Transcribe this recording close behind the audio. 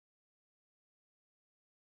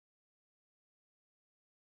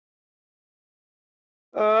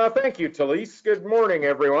Thank you, Talise. Good morning,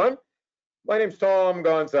 everyone. My name's Tom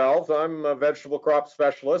Gonzalez. I'm a vegetable crop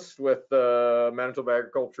specialist with Manitoba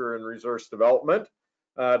Agriculture and Resource Development.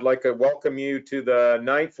 I'd like to welcome you to the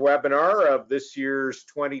 9th webinar of this year's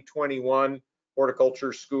 2021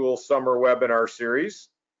 Horticulture School Summer Webinar Series.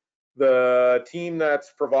 The team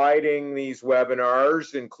that's providing these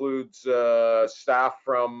webinars includes staff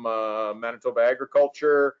from Manitoba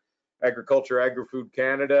Agriculture, Agri-Food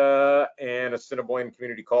Canada, and Assiniboine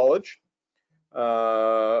Community College.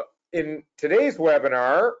 In today's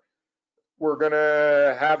webinar, we're going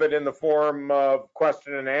to have it in the form of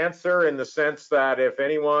question and answer, in the sense that if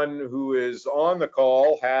anyone who is on the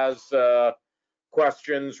call has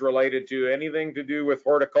questions related to anything to do with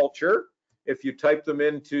horticulture, if you type them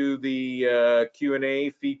into the Q&A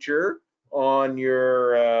feature on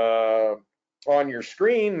your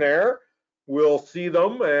screen there, we'll see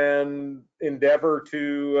them and endeavor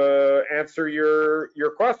to answer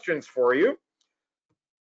your questions for you.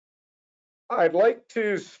 I'd like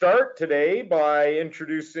to start today by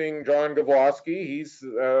introducing John Gavloski. He's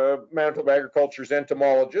Manitoba Agriculture's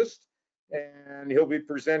entomologist, and he'll be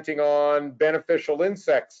presenting on beneficial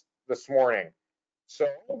insects this morning. So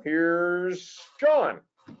here's John.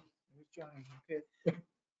 Okay.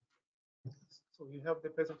 So you have the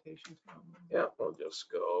presentation? Yeah, I'll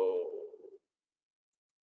just go.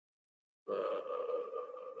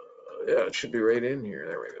 Yeah, it should be right in here.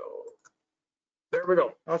 There we go. There we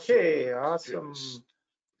go. Okay, awesome.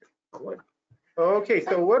 Okay,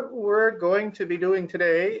 so what we're going to be doing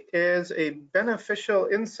today is a beneficial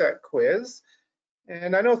insect quiz.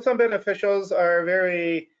 And I know some beneficials are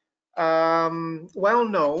very well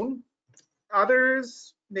known,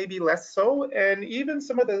 others maybe less so, and even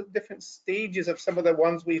some of the different stages of some of the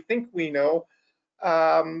ones we think we know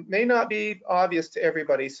may not be obvious to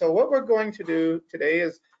everybody. So what we're going to do today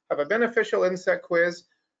is have a beneficial insect quiz,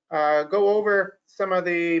 go over some of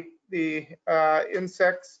the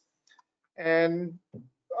insects, and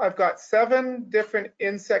I've got 7 different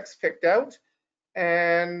insects picked out,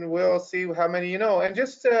 and we'll see how many you know. And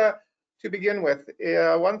just to begin with,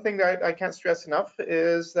 one thing that I can't stress enough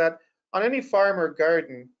is that on any farm or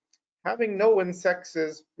garden, having no insects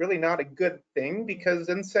is really not a good thing, because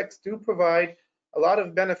insects do provide a lot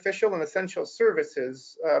of beneficial and essential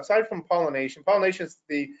services, aside from pollination. Pollination is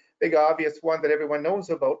the big obvious one that everyone knows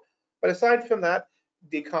about. But aside from that,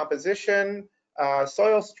 decomposition,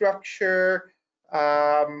 soil structure,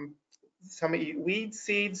 some eat weed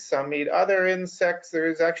seeds, some eat other insects.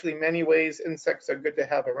 There's actually many ways insects are good to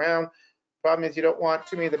have around. Problem is you don't want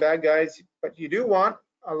too many of the bad guys, but you do want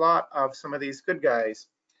a lot of some of these good guys.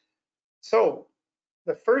 So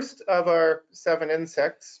the first of our 7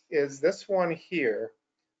 insects is this one here.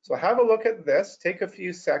 So have a look at this. Take a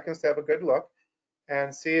few seconds to have a good look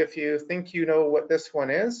and see if you think you know what this one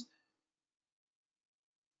is.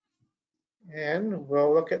 And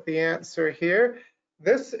we'll look at the answer here.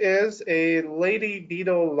 This is a lady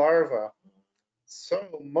beetle larva.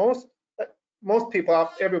 So most people,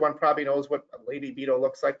 everyone probably knows what a lady beetle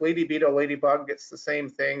looks like. Lady beetle, ladybug, it's the same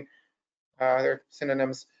thing. They're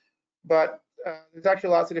synonyms. But there's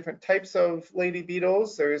actually lots of different types of lady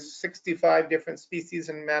beetles. There's 65 different species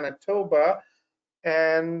in Manitoba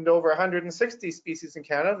and over 160 species in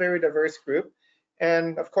Canada, very diverse group.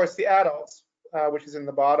 And of course the adults, which is in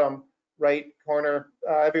the bottom right corner,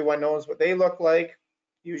 everyone knows what they look like,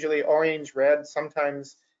 usually orange, red,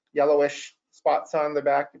 sometimes yellowish spots on the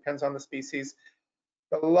back, depends on the species.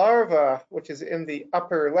 The larva, which is in the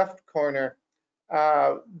upper left corner,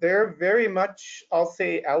 they're very much, I'll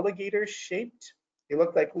say, alligator shaped. They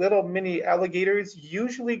look like little mini alligators,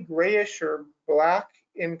 usually grayish or black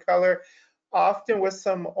in color, often with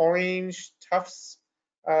some orange tufts.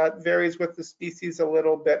 Varies with the species a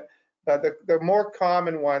little bit, but the more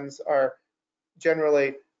common ones are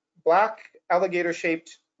generally black, alligator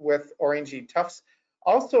shaped with orangey tufts.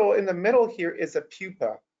 Also in the middle here is a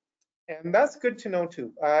pupa, and that's good to know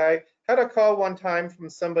too. I had a call one time from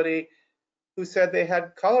somebody who said they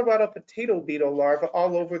had Colorado potato beetle larvae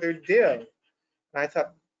all over their dill. And I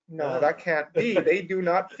thought, no, that can't be. They do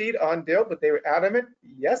not feed on dill, but they were adamant,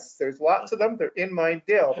 yes, there's lots of them. They're in my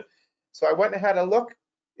dill. So I went and had a look.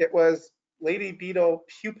 It was lady beetle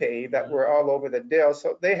pupae that were all over the dill.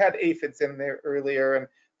 So they had aphids in there earlier, and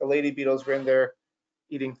the lady beetles were in there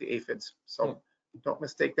eating the aphids. So don't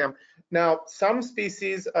mistake them. Now, some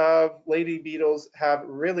species of lady beetles have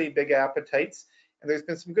really big appetites, and there's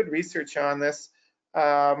been some good research on this.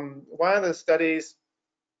 One of the studies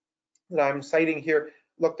that I'm citing here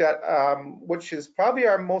looked at, which is probably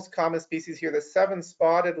our most common species here, the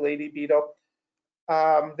 7-spotted lady beetle.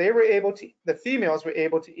 the females were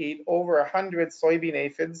able to eat over 100 soybean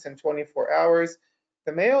aphids in 24 hours.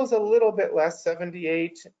 The males a little bit less,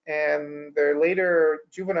 78, and their later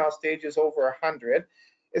juvenile stage is over 100.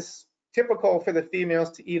 It's typical for the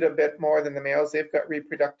females to eat a bit more than the males. They've got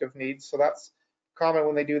reproductive needs, so that's common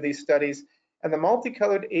when they do these studies. And the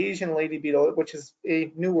multicolored Asian lady beetle, which is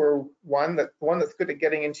a newer one, one that's good at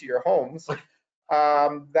getting into your homes,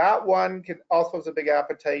 that one also has a big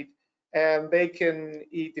appetite, and they can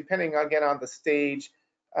eat, depending again on the stage,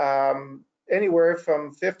 anywhere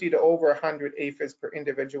from 50 to over 100 aphids per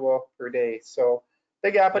individual per day. So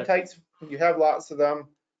big appetites, you have lots of them,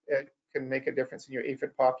 it can make a difference in your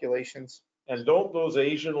aphid populations. And don't those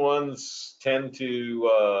Asian ones tend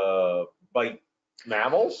to bite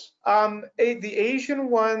mammals? The Asian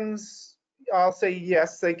ones, I'll say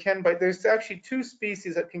yes, they can, but there's actually 2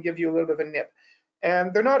 species that can give you a little bit of a nip.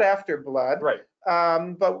 And they're not after blood, right?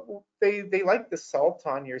 But they like the salt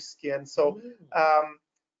on your skin. So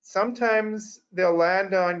sometimes they'll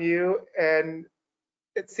land on you, and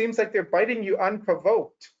it seems like they're biting you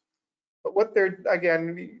unprovoked. But what they're,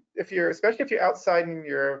 again, especially if you're outside and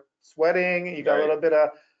you're sweating, you got a little bit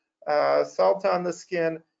of salt on the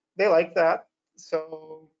skin, they like that.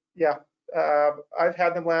 So yeah, I've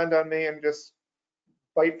had them land on me and just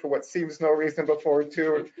bite for what seems no reason before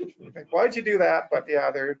too. Like, why'd you do that? But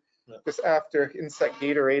yeah, they're just after insect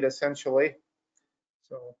Gatorade essentially.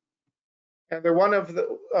 So, and they're one of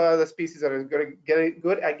the species that are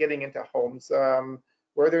good at getting into homes.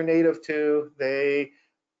 Where they're native to, they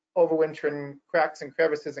overwinter in cracks and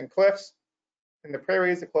crevices and cliffs. In the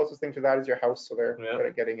prairies, the closest thing to that is your house, so they're good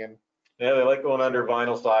at getting in. Yeah, they like going under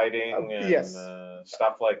vinyl siding and yes.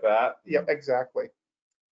 Stuff like that. Yep, exactly.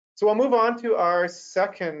 So we'll move on to our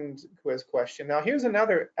second quiz question. Now here's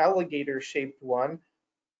another alligator-shaped one,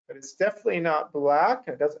 but it's definitely not black,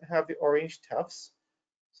 and it doesn't have the orange tufts.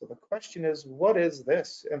 So the question is, what is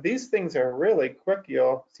this? And these things are really quick.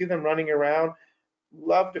 You'll see them running around,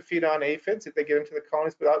 love to feed on aphids if they get into the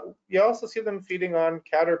colonies, but you also see them feeding on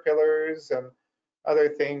caterpillars and other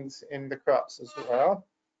things in the crops as well.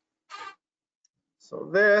 So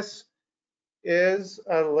this is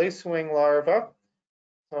a lacewing larva.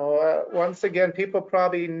 So once again, people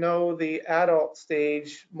probably know the adult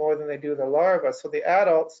stage more than they do the larva. So the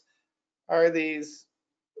adults are these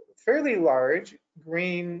fairly large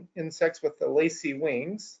green insects with the lacy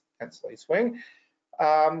wings, hence lacewing.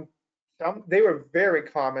 They were very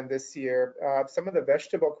common this year. Some of the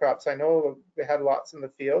vegetable crops, I know they had lots in the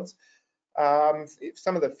fields.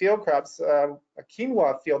 Some of the field crops, a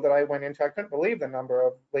quinoa field that I went into, I couldn't believe the number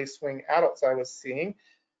of lacewing adults I was seeing.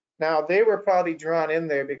 Now, they were probably drawn in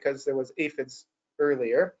there because there was aphids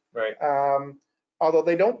earlier. Right. Although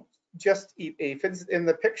they don't just eat aphids. In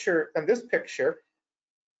the picture, in this picture,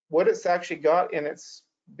 what it's actually got in its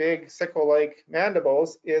big sickle-like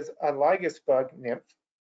mandibles is a lygus bug nymph.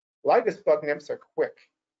 Lygus bug nymphs are quick.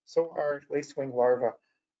 So are lacewing larvae.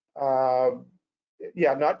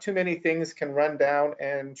 Yeah, not too many things can run down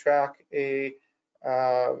and track a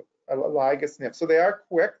lygus nymph. So they are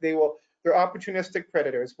quick. They're opportunistic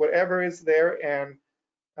predators. Whatever is there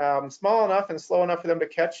and small enough and slow enough for them to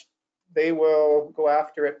catch, they will go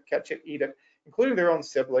after it, catch it, eat it, including their own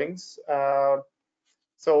siblings.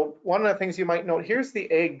 So one of the things you might note, here's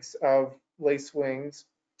the eggs of lacewings.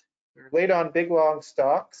 They're laid on big long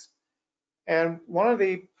stalks. And one of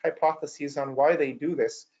the hypotheses on why they do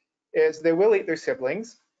this is they will eat their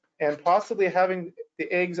siblings, and possibly having the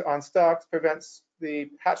eggs on stalks prevents the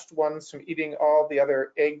hatched ones from eating all the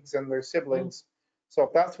other eggs and their siblings. So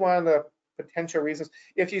that's one of the potential reasons.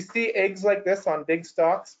 If you see eggs like this on big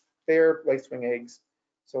stalks, they're lacewing eggs.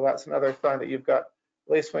 So that's another sign that you've got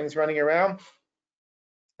lacewings running around.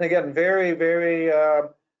 Again, very, very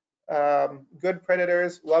good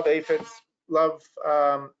predators, love aphids, love,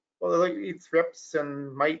 well, they eat thrips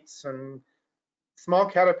and mites and small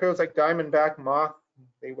caterpillars like diamondback moth.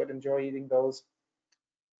 They would enjoy eating those.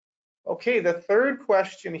 Okay, the third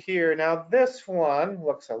question here. Now this one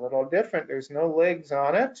looks a little different. There's no legs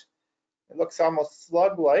on it. It looks almost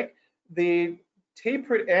slug-like. The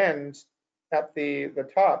tapered end at the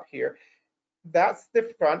top here, that's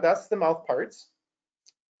the front, that's the mouth parts.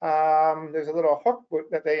 There's a little hook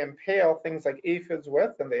that they impale things like aphids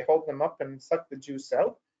with, and they hold them up and suck the juice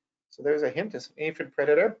out. So there's a hint, it's an aphid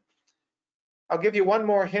predator. I'll give you one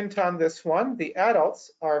more hint on this one. The adults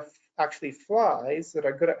are actually flies that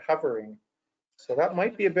are good at hovering. So that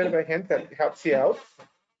might be a bit of a hint that helps you out.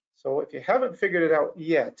 So if you haven't figured it out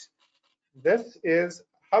yet, this is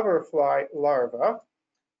hoverfly larva.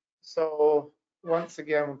 So once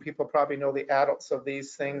again, people probably know the adults of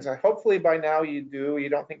these things. Hopefully by now you do. You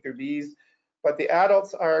don't think they're bees. But the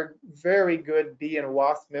adults are very good bee and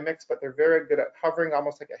wasp mimics, but they're very good at hovering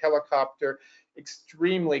almost like a helicopter,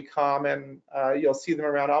 extremely common. You'll see them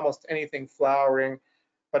around almost anything flowering.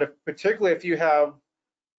 But particularly if you have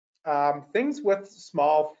things with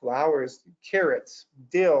small flowers, carrots,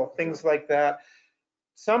 dill, things like that,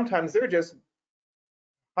 sometimes they're just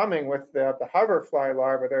humming with the hoverfly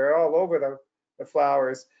larvae. They're all over the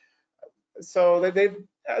flowers. So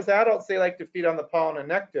as adults, they like to feed on the pollen and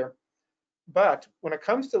nectar. But when it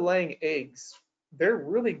comes to laying eggs, they're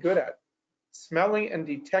really good at smelling and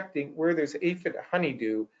detecting where there's aphid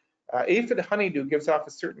honeydew. Aphid honeydew gives off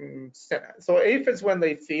a certain scent. So aphids, when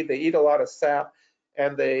they feed, they eat a lot of sap,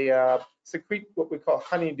 and they secrete what we call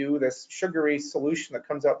honeydew, this sugary solution that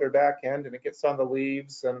comes out their back end, and it gets on the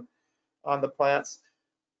leaves and on the plants.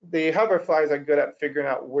 The hoverflies are good at figuring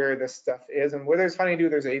out where this stuff is, and where there's honeydew,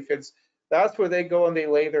 there's aphids. That's where they go and they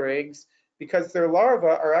lay their eggs, because their larvae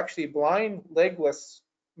are actually blind, legless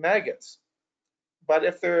maggots. But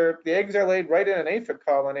if the eggs are laid right in an aphid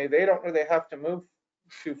colony, they don't really have to move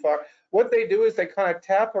too far. What they do is they kind of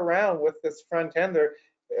tap around with this front end.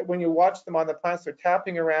 When you watch them on the plants, they're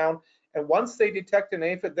tapping around, and once they detect an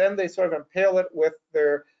aphid, then they sort of impale it with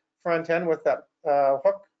their front end with that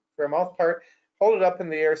hook for a mouth part, hold it up in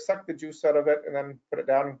the air, suck the juice out of it, and then put it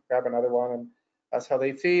down and grab another one, and that's how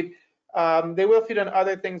they feed. They will feed on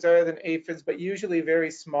other things other than aphids, but usually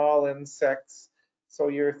very small insects. So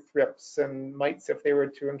your thrips and mites, if they were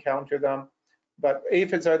to encounter them. But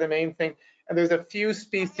aphids are the main thing. And there's a few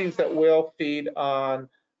species that will feed on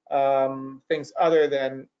things other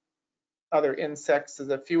than other insects. There's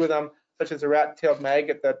a few of them, such as a rat-tailed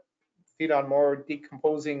maggot, that feed on more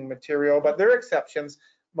decomposing material, but they're exceptions.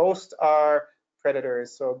 Most are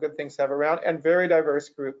predators, so good things to have around, and very diverse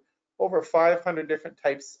group. Over 500 different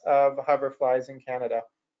types of hoverflies in Canada.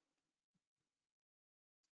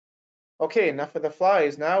 Okay, enough of the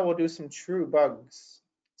flies. Now we'll do some true bugs.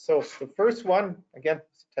 So the first one, again,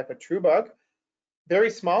 is a type of true bug. Very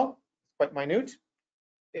small, quite minute.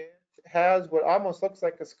 It has what almost looks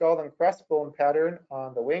like a skull and crossbone pattern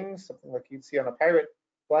on the wings, something like you'd see on a pirate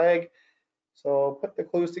flag. So put the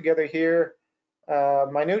clues together here.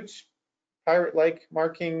 Minute, pirate-like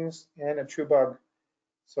markings, and a true bug.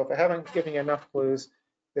 So if I haven't given you enough clues,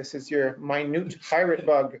 this is your minute pirate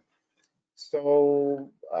bug. So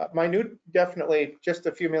minute, definitely just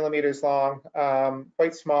a few millimeters long,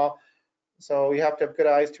 quite small. So you have to have good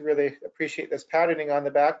eyes to really appreciate this patterning on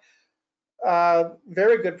the back.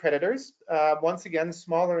 Very good predators. Once again,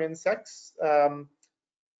 smaller insects. So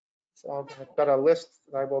I've got a list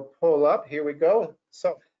that I will pull up. Here we go.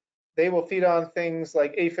 So they will feed on things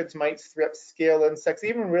like aphids, mites, thrips, scale insects,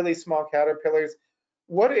 even really small caterpillars.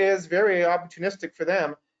 What is very opportunistic for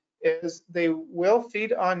them is they will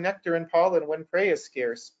feed on nectar and pollen when prey is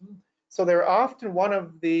scarce. So they're often one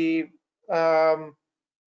of the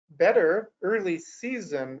better early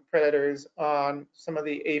season predators on some of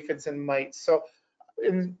the aphids and mites. So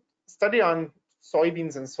in study on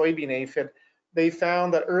soybeans and soybean aphid, they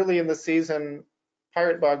found that early in the season,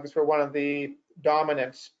 pirate bugs were one of the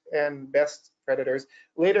dominant and best predators.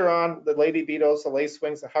 Later on, the lady beetles, the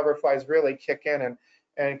lacewings, the hoverflies really kick in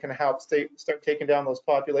and can help start taking down those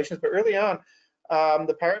populations. But early on,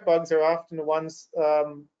 the pirate bugs are often the ones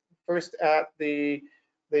first at the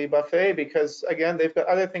buffet, because again, they've got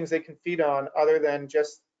other things they can feed on other than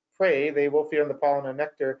just prey. They will feed on the pollen and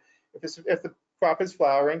nectar if the crop is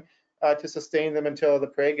flowering to sustain them until the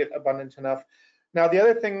prey get abundant enough. Now, the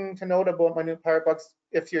other thing to note about minute pirate bugs,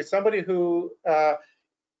 if you're somebody who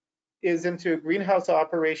is into greenhouse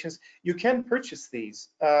operations, you can purchase these.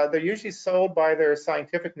 They're usually sold by their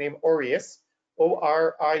scientific name, Orius,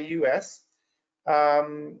 O-R-I-U-S.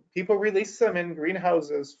 People release them in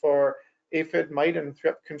greenhouses for aphid, mite, and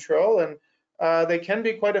thrip control, and they can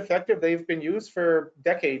be quite effective. They've been used for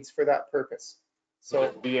decades for that purpose. So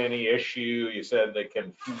would there be any issue? You said they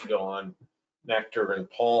can feed on nectar and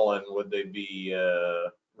pollen. Would they be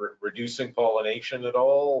reducing pollination at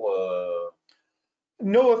all?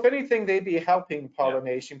 No, if anything, they'd be helping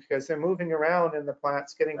pollination, because they're moving around in the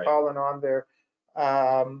plants, getting pollen on their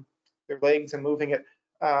legs and moving it.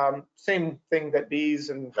 Same thing that bees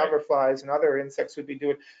and hoverflies and other insects would be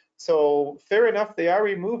doing. So fair enough, they are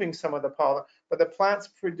removing some of the pollen, but the plants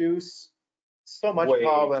produce so much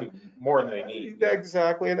pollen, more than they need.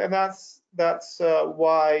 Exactly, and that's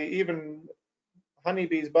why even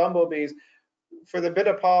honeybees, bumblebees, for the bit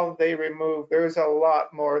of pollen they remove, there's a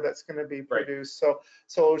lot more that's going to be produced.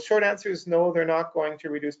 So short answer is no, they're not going to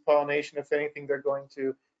reduce pollination. If anything, they're going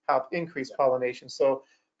to help increase pollination. So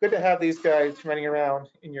good to have these guys running around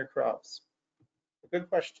in your crops. Good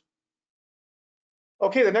question.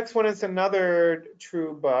 Okay, the next one is another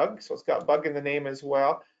true bug. So it's got bug in the name as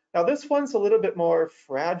well. Now this one's a little bit more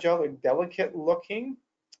fragile or delicate looking.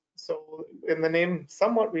 So in the name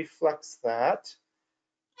somewhat reflects that.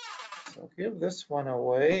 So I'll give this one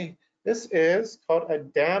away. This is called a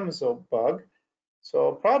damsel bug.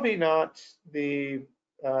 So probably not the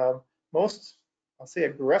uh, most, I'll say,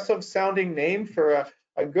 aggressive sounding name for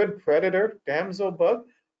a good predator, damsel bug,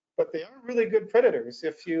 but they are really good predators.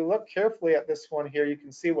 If you look carefully at this one here, you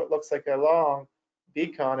can see what looks like a long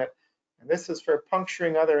beak on it. And this is for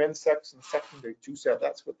puncturing other insects and sucking their juice out.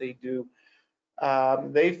 That's what they do.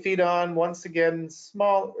 They feed on, once again,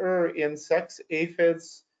 smaller insects,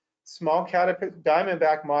 aphids, small caterpillars,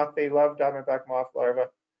 diamondback moth. They love diamondback moth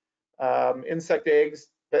larvae, insect eggs,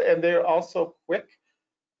 and they're also quick.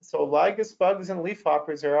 So lygus bugs and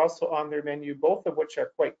leafhoppers are also on their menu, both of which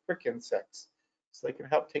are quite quick insects. So they can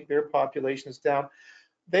help take their populations down.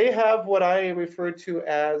 They have what I refer to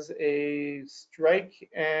as a strike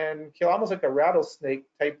and kill, almost like a rattlesnake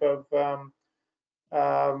type of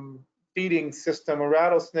feeding system. A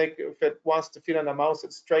rattlesnake, if it wants to feed on a mouse,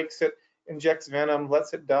 it strikes it, injects venom,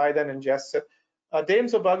 lets it die, then ingests it.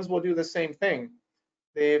 Damsel bugs will do the same thing.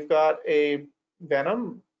 They've got a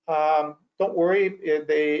venom. Don't worry,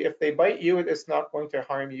 if they bite you, it's not going to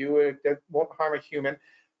harm you. It won't harm a human,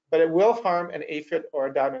 but it will harm an aphid or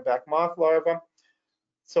a diamondback moth larva.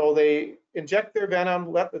 So they inject their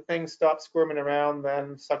venom, let the thing stop squirming around,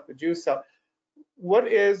 then suck the juice out. What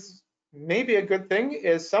is maybe a good thing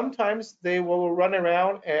is sometimes they will run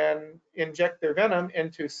around and inject their venom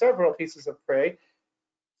into several pieces of prey,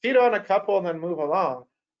 feed on a couple, and then move along.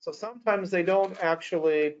 So sometimes they don't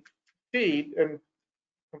actually feed and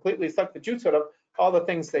completely suck the juice out of all the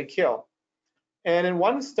things they kill. And in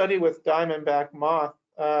one study with diamondback moth,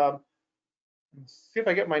 see if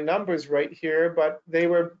I get my numbers right here, but they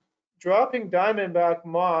were dropping diamondback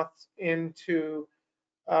moths into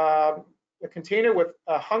a container with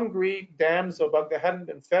a hungry damsel bug that hadn't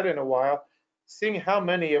been fed in a while, seeing how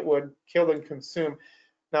many it would kill and consume.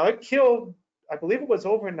 Now it killed, I believe it was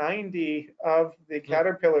over 90 of the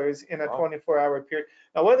caterpillars in a 24-hour period.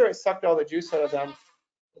 Now whether it sucked all the juice out of them,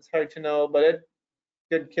 it's hard to know, but it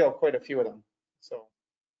did kill quite a few of them. So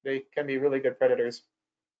they can be really good predators.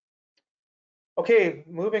 Okay,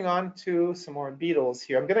 moving on to some more beetles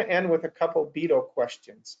here. I'm going to end with a couple beetle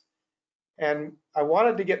questions. And I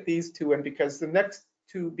wanted to get these two in because the next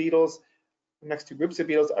two beetles, the next two groups of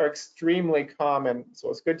beetles are extremely common. So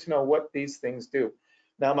it's good to know what these things do.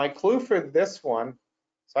 Now, my clue for this one,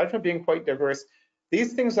 aside from being quite diverse,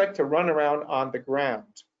 these things like to run around on the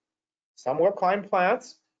ground. Some will climb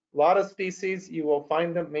plants. A lot of species, you will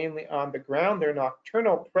find them mainly on the ground. They're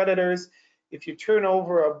nocturnal predators. If you turn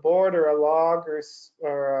over a board or a log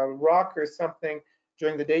or a rock or something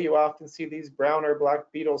during the day, you often see these brown or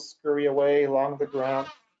black beetles scurry away along the ground.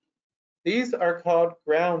 These are called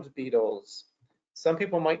ground beetles. Some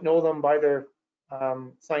people might know them by their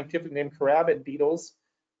scientific name, carabid beetles.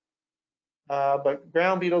 But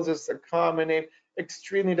ground beetles is a common name.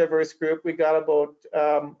 Extremely diverse group. We got about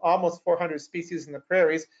almost 400 species in the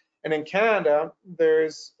prairies. And in Canada,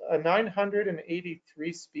 there's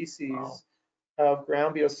 983 species of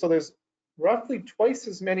ground beetles. So there's roughly twice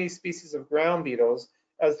as many species of ground beetles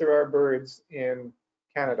as there are birds in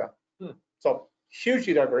Canada. So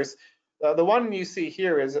hugely diverse. The one you see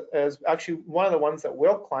here is actually one of the ones that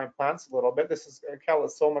will climb plants a little bit. This is a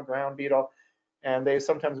Calisoma ground beetle, and they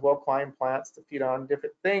sometimes will climb plants to feed on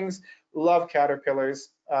different things. Love caterpillars.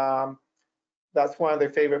 That's one of their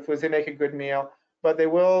favorite foods. They make a good meal. But they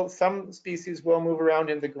will, some species will move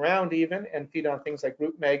around in the ground even and feed on things like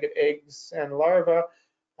root maggot eggs and larvae.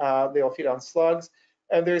 They'll feed on slugs.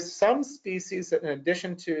 And there's some species that in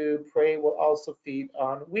addition to prey will also feed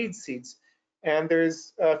on weed seeds. And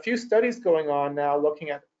there's a few studies going on now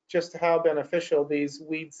looking at just how beneficial these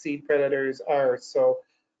weed seed predators are. So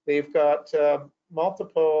they've got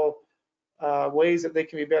multiple ways that they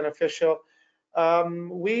can be beneficial.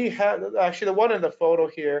 We had actually the one in the photo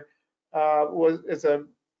here is a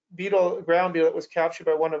beetle, ground beetle that was captured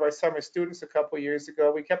by one of our summer students a couple of years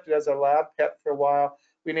ago. We kept it as a lab pet for a while.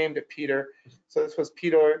 We named it Peter. So this was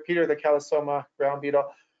Peter the Calisoma ground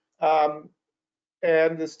beetle.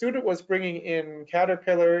 And the student was bringing in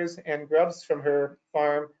caterpillars and grubs from her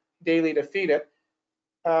farm daily to feed it.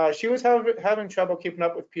 She was having trouble keeping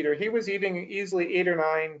up with Peter. He was eating easily 8 or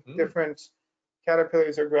 9 different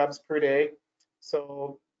caterpillars or grubs per day.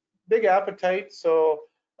 So big appetite. So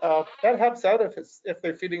that helps out if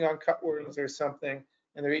they're feeding on cutworms or something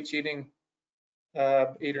and they're each eating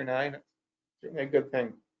 8 or 9. It's certainly a good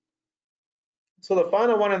thing. So the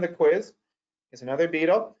final one in the quiz is another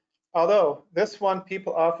beetle. Although this one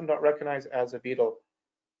people often don't recognize as a beetle.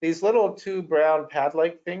 These little two brown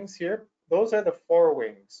pad-like things here, those are the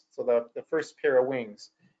forewings. So the first pair of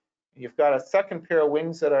wings. You've got a second pair of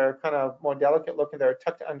wings that are kind of more delicate looking, that are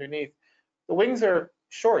tucked underneath. The wings are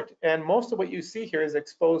short, and most of what you see here is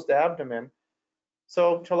exposed abdomen.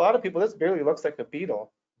 So to a lot of people, this barely looks like a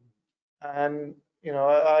beetle. And you know,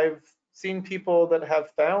 I've seen people that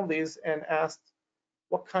have found these and asked,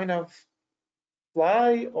 what kind of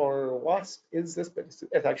fly or wasp is this? But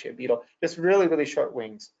it's actually a beetle. Just really, really short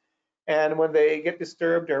wings. And when they get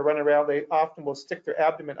disturbed or run around, they often will stick their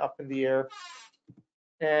abdomen up in the air.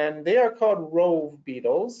 And they are called rove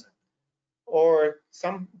beetles, or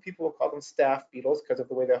some people will call them staff beetles because of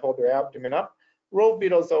the way they hold their abdomen up. Rove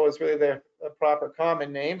beetles, though, is really the proper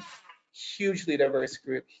common name. Hugely diverse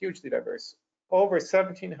group, hugely diverse. Over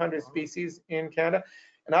 1,700 species in Canada.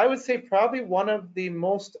 And I would say probably one of the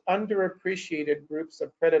most underappreciated groups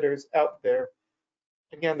of predators out there.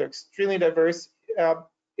 Again, they're extremely diverse.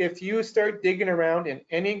 If you start digging around in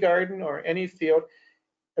any garden or any field,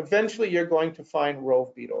 eventually you're going to find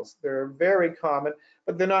rove beetles. They're very common,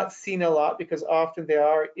 but they're not seen a lot because often they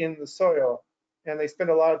are in the soil and they spend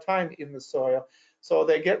a lot of time in the soil. So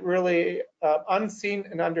they get really unseen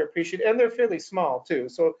and underappreciated, and they're fairly small too.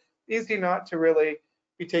 So easy not to really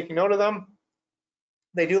be taking note of them.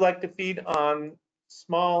 They do like to feed on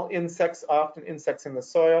small insects, often insects in the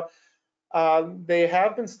soil. They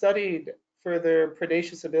have been studied for their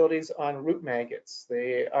predaceous abilities on root maggots.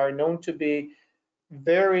 They are known to be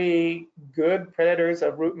very good predators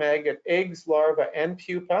of root maggot eggs, larvae, and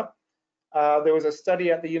pupa. There was a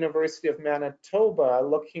study at the University of Manitoba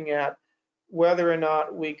looking at whether or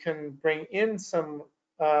not we can bring in some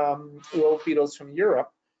rove beetles from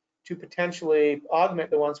Europe to potentially augment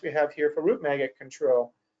the ones we have here for root maggot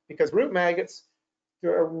control. Because root maggots,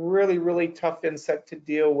 they're a really, really tough insect to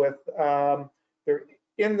deal with. They're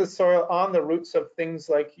in the soil on the roots of things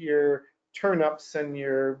like your turnips and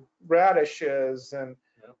your radishes. And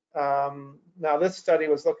now this study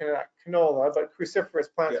was looking at canola, but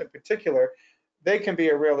cruciferous plants in particular, they can be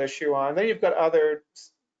a real issue on. Then you've got other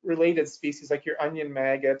related species like your onion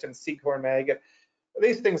maggot and seed corn maggot.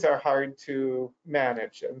 These things are hard to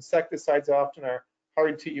manage. Insecticides often are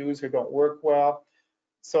hard to use or don't work well.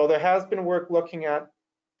 So there has been work looking at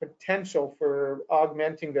potential for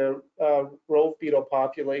augmenting the rove beetle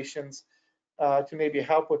populations to maybe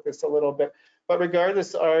help with this a little bit. But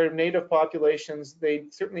regardless, our native populations, they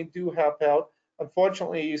certainly do help out.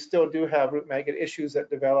 Unfortunately, you still do have root maggot issues that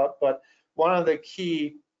develop, but one of the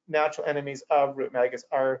key natural enemies of root maggots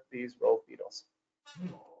are these rove beetles.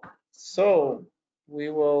 So we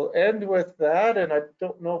will end with that, and I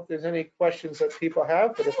don't know if there's any questions that people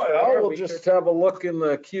have, but if there are, we'll just have a look in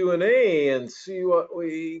the Q&A and see what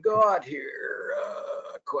we got here.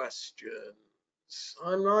 Questions.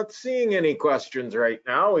 I'm not seeing any questions right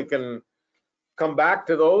now. We can come back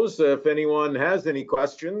to those. If anyone has any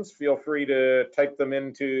questions, feel free to type them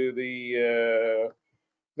into the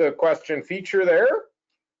question feature there.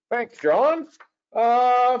 Thanks, John.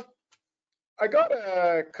 I got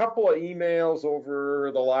a couple of emails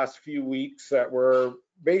over the last few weeks that were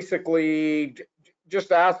basically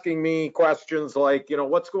just asking me questions like, you know,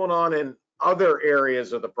 what's going on in other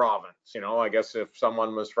areas of the province? You know, I guess if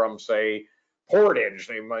someone was from, say, Portage,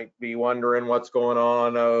 they might be wondering what's going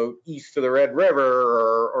on east of the Red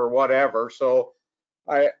River or whatever. So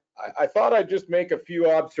I thought I'd just make a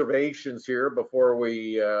few observations here before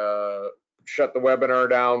we shut the webinar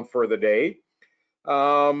down for the day.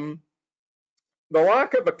 The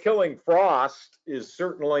lack of a killing frost is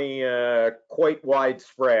certainly quite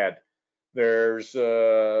widespread. There's,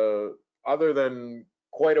 other than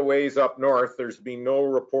quite a ways up north, there's been no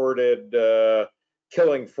reported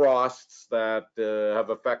killing frosts that have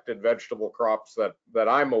affected vegetable crops that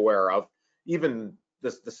I'm aware of. Even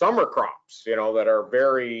the summer crops, you know, that are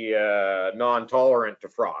very non-tolerant to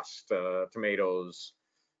frost, tomatoes,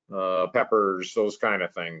 peppers, those kind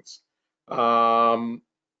of things.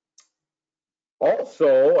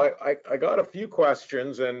 Also, I got a few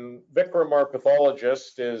questions, and Vikram, our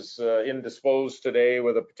pathologist, is indisposed today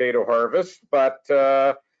with a potato harvest, but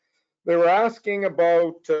they were asking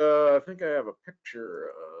about, I think I have a picture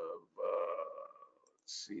of,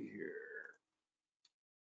 let's see here.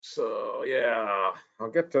 So yeah, I'll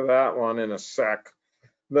get to that one in a sec.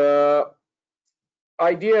 The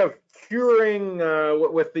idea of curing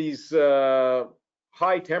with these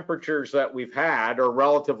high temperatures that we've had, or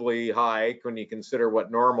relatively high when you consider what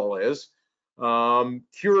normal is,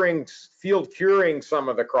 field curing some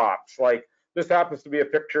of the crops. Like this happens to be a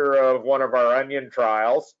picture of one of our onion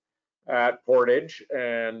trials at Portage,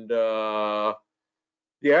 and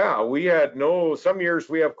Yeah, we had some years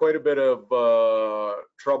we have quite a bit of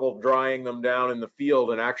trouble drying them down in the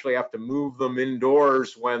field and actually have to move them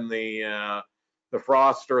indoors when the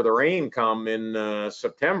frost or the rain come in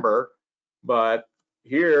September. But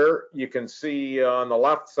here you can see on the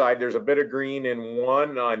left side, there's a bit of green in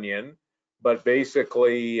one onion, but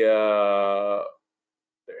basically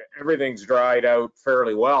everything's dried out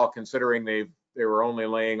fairly well considering they were only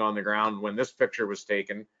laying on the ground when this picture was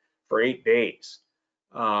taken for 8 days.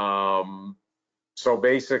 So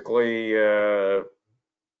basically, all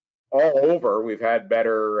over, we've had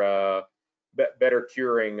better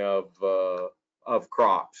curing of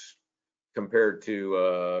crops compared to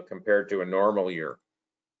a normal year.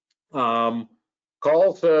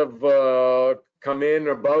 Calls have come in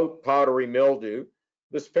about powdery mildew.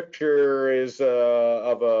 This picture is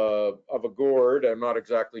of a gourd. I'm not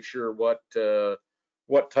exactly sure what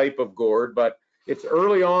type of gourd, but it's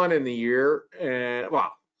early on in the year, and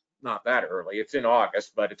well, not that early. It's in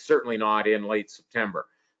August, but it's certainly not in late September.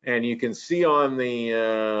 And you can see on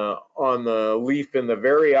the leaf in the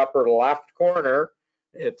very upper left corner,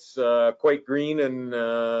 it's quite green and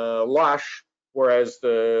lush, whereas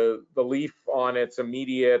the leaf on its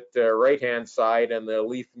immediate right-hand side and the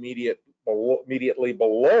leaf immediately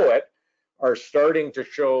below it are starting to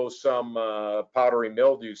show some powdery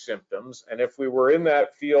mildew symptoms. And if we were in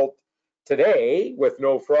that field today with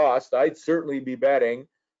no frost, I'd certainly be betting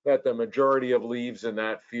that the majority of leaves in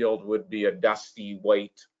that field would be a dusty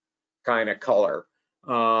white kind of color.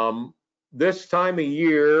 This time of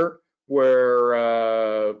year,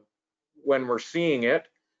 where when we're seeing it,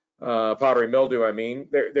 powdery mildew, I mean,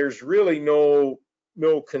 there's really no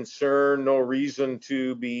concern, no reason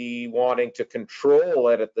to be wanting to control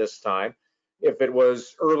it at this time. If it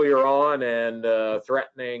was earlier on and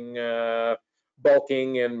threatening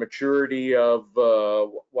bulking and maturity of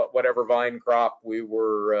whatever vine crop we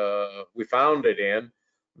found it in,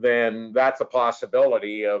 then that's a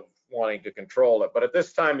possibility of wanting to control it. But at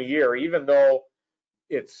this time of year, even though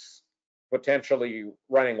it's potentially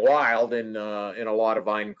running wild in a lot of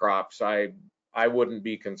vine crops, I wouldn't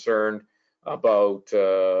be concerned about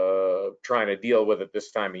trying to deal with it this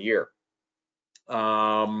time of year.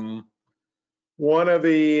 One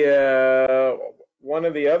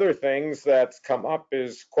of the other things that's come up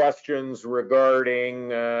is questions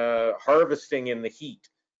regarding harvesting in the heat.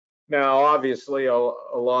 Now, obviously, a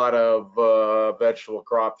lot of vegetable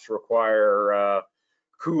crops require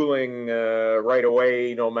cooling right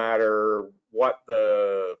away, no matter what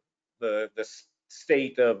the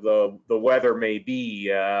state of the weather may be,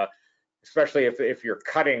 especially if you're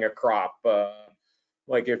cutting a crop,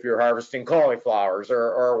 like if you're harvesting cauliflowers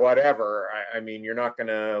or whatever. I mean, you're not going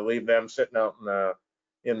to leave them sitting out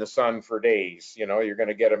in the sun for days. You know, you're going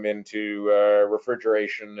to get them into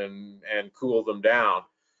refrigeration and cool them down.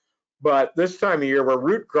 But this time of year where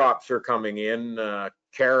root crops are coming in,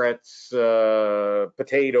 carrots,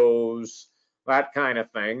 potatoes, that kind of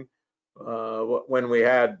thing. When we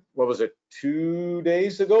had, what was it, 2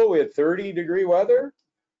 days ago, we had 30-degree weather.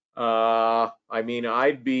 I mean,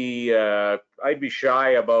 I'd be shy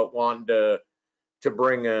about wanting to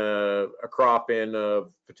bring a crop in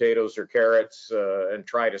of potatoes or carrots and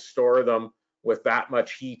try to store them with that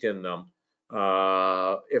much heat in them.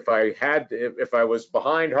 If I was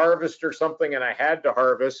behind harvest or something and I had to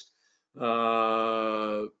harvest,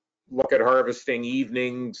 look at harvesting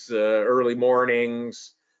evenings, early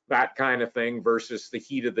mornings, that kind of thing versus the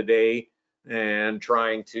heat of the day, and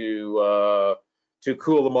trying to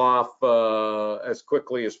cool them off as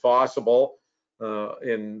quickly as possible.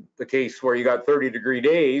 In the case where you got 30-degree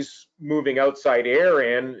days, moving outside air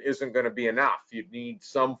in isn't going to be enough. You'd need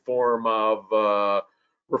some form of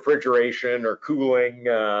refrigeration or cooling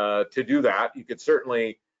to do that. You could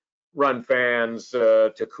certainly run fans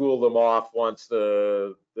to cool them off once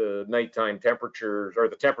the nighttime temperatures or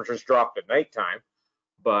the temperatures dropped at nighttime,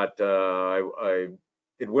 but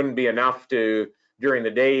it wouldn't be enough to during the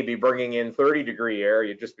day be bringing in 30-degree air.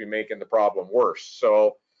 You'd just be making the problem worse.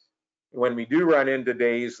 So when we do run into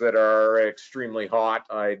days that are extremely hot,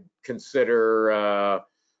 I'd consider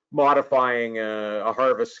modifying a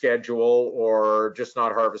harvest schedule or just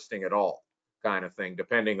not harvesting at all, kind of thing,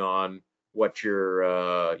 depending on what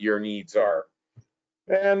your needs are.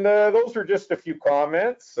 And those are just a few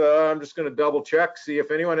comments. I'm just going to double check, see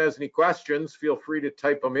if anyone has any questions. Feel free to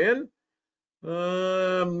type them in.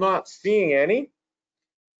 I'm not seeing any.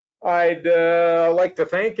 I'd like to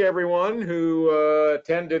thank everyone who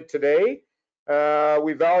attended today.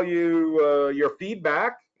 We value your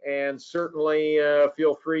feedback, and certainly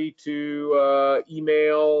feel free to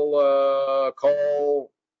email,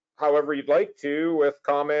 call, however you'd like to, with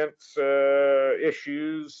comments,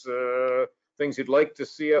 issues, things you'd like to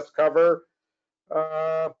see us cover.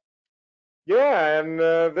 Yeah, and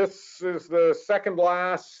this is the second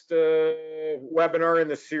last webinar in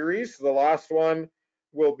the series. The last one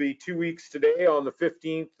will be 2 weeks today on the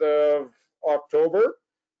 15th of October.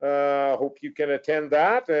 Hope you can attend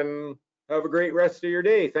that and have a great rest of your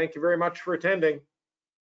day. Thank you very much for attending.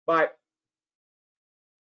 Bye.